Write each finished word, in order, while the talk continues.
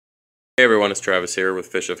Hey everyone, it's Travis here with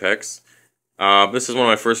Fish of Hex. This is one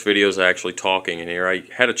of my first videos actually talking in here. I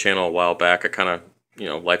had a channel a while back. I kind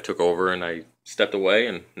of, life took over and I stepped away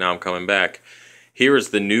and now I'm coming back. Here is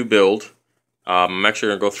the new build. I'm actually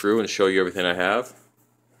going to go through and show you everything I have.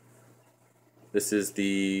 This is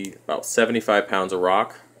about 75 pounds of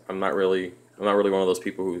rock. I'm not really one of those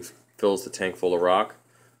people who fills the tank full of rock.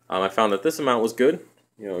 I found that this amount was good.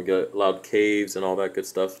 Allowed caves and all that good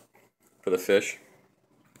stuff for the fish.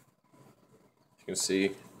 You can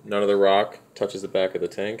see none of the rock touches the back of the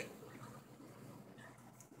tank,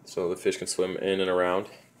 so the fish can swim in and around.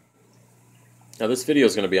 Now this video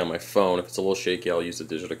is going to be on my phone. If it's a little shaky, I'll use a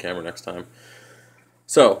digital camera next time.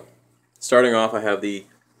 So, starting off, I have the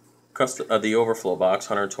overflow box,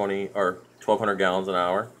 120 or 1,200 gallons an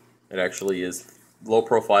hour. It actually is low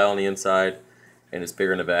profile on the inside, and it's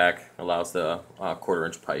bigger in the back. Allows the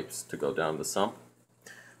quarter-inch pipes to go down the sump.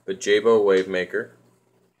 The Jabo wave maker.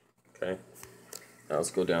 Okay. Now let's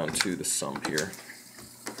go down to the sump here.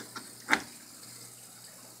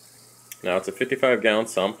 Now it's a 55-gallon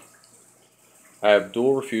sump. I have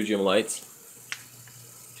dual refugium lights.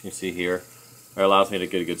 As you can see here, it allows me to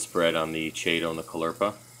get a good spread on the Chaeto and the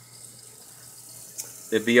Caulerpa.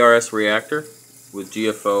 The VRS reactor with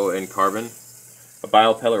GFO and carbon. A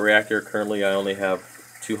biopellet reactor. Currently, I only have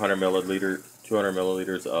 200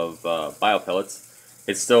 milliliters of biopellets.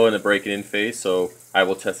 It's still in the breaking in phase, so I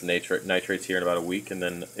will test the nitrates here in about a week, and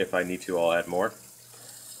then if I need to, I'll add more.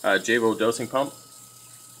 Jabo dosing pump,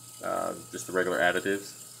 just the regular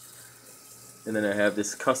additives. And then I have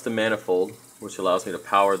this custom manifold, which allows me to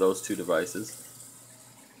power those two devices.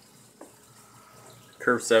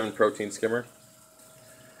 Curve 7 protein skimmer.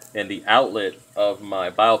 And the outlet of my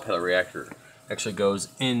biopellet reactor actually goes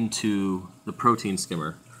into the protein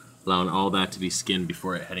skimmer, allowing all that to be skinned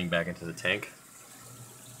before heading back into the tank.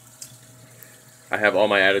 I have all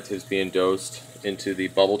my additives being dosed into the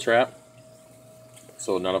bubble trap,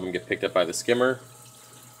 so none of them get picked up by the skimmer.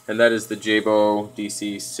 And that is the Jabo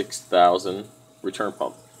DC 6000 return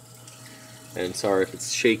pump. And sorry if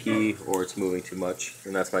it's shaky or it's moving too much,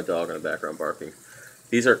 and that's my dog in the background barking.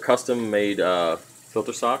 These are custom made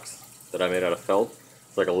filter socks that I made out of felt.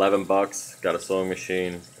 It's like 11 bucks, got a sewing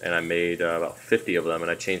machine, and I made about 50 of them,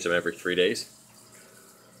 and I change them every 3 days.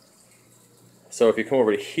 So if you come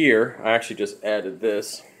over to here, I actually just added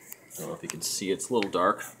this. I don't know if you can see it. It's a little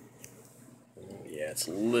dark. Yeah, it's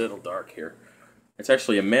a little dark here. It's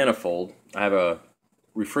actually a manifold. I have a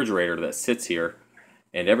refrigerator that sits here,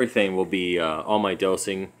 and everything will be, all my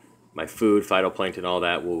dosing, my food, phytoplankton, all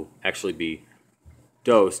that will actually be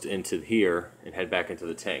dosed into here and head back into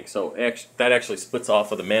the tank. So that actually splits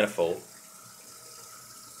off of the manifold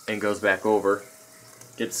and goes back over.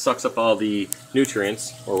 It sucks up all the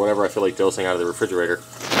nutrients, or whatever I feel like dosing out of the refrigerator.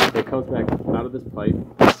 It comes back out of this pipe,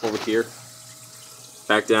 over here,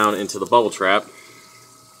 back down into the bubble trap,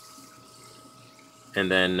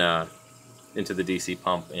 and then into the DC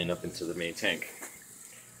pump and up into the main tank.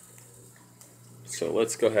 So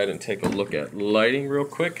let's go ahead and take a look at lighting real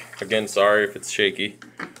quick. Again, sorry if it's shaky.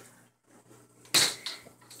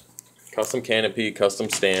 Custom canopy, custom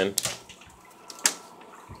stand.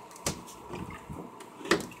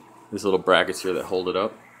 These little brackets here that hold it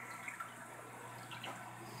up.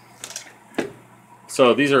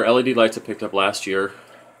 So these are LED lights I picked up last year.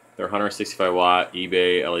 They're 165 watt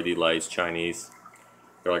eBay LED lights, Chinese.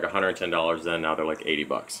 They're like $110 then, now they're like 80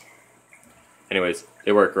 bucks. Anyways,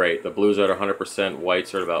 they work great. The blues are at 100%,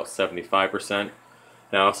 whites are at about 75%. And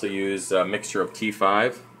I also use a mixture of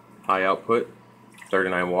T5, high output,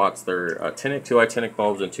 39 watts. They're 2 actinic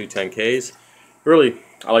bulbs and 2 10Ks. Really,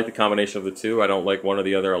 I like the combination of the two. I don't like one or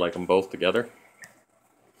the other. I like them both together.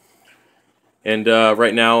 And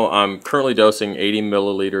right now, I'm currently dosing 80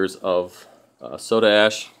 milliliters of soda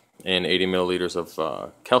ash and 80 milliliters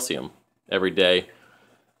of calcium every day.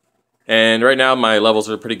 And right now, my levels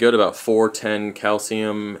are pretty good, about 410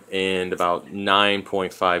 calcium and about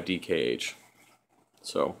 9.5 DKH.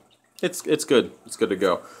 So it's good. It's good to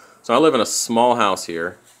go. So I live in a small house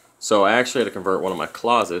here, so I actually had to convert one of my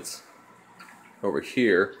closets over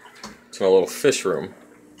here to a little fish room.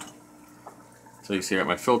 So you see I got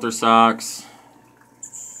my filter socks,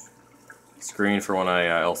 screen for when I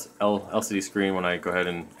LCD screen when I go ahead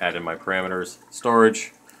and add in my parameters,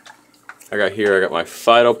 storage. I got my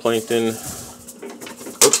phytoplankton.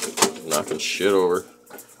 Oops, knocking shit over.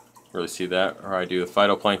 Really see that? Or I do the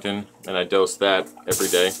phytoplankton and I dose that every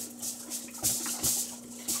day.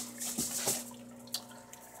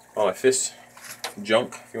 All my fish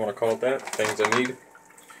junk, if you want to call it that, things I need.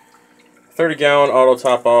 30-gallon auto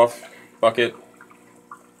top off bucket,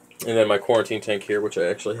 and then my quarantine tank here, which I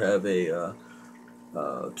actually have a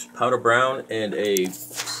powder brown and a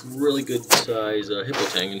really good size hippo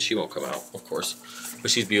tang, and she won't come out, of course,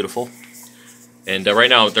 but she's beautiful. And right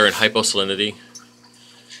now they're in hyposalinity,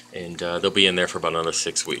 and they'll be in there for about another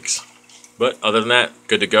 6 weeks. But other than that,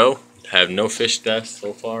 good to go. Have no fish deaths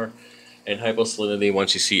so far. And hyposalinity,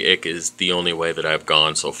 once you see ick, is the only way that I've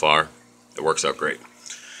gone so far. It works out great.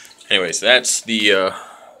 Anyways, that's the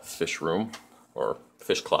fish room, or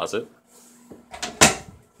fish closet.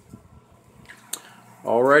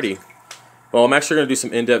 Alrighty. Well, I'm actually going to do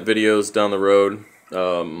some in-depth videos down the road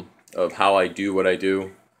of how I do what I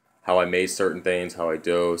do, how I maze certain things, how I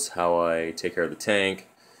dose, how I take care of the tank,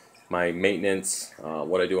 my maintenance,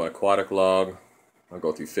 what I do on Aquatic Log. I'll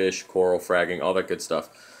go through fish, coral, fragging, all that good stuff.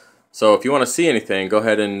 So if you want to see anything, go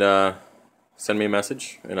ahead and send me a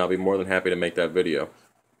message, and I'll be more than happy to make that video.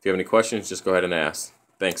 If you have any questions, just go ahead and ask.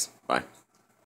 Thanks. Bye.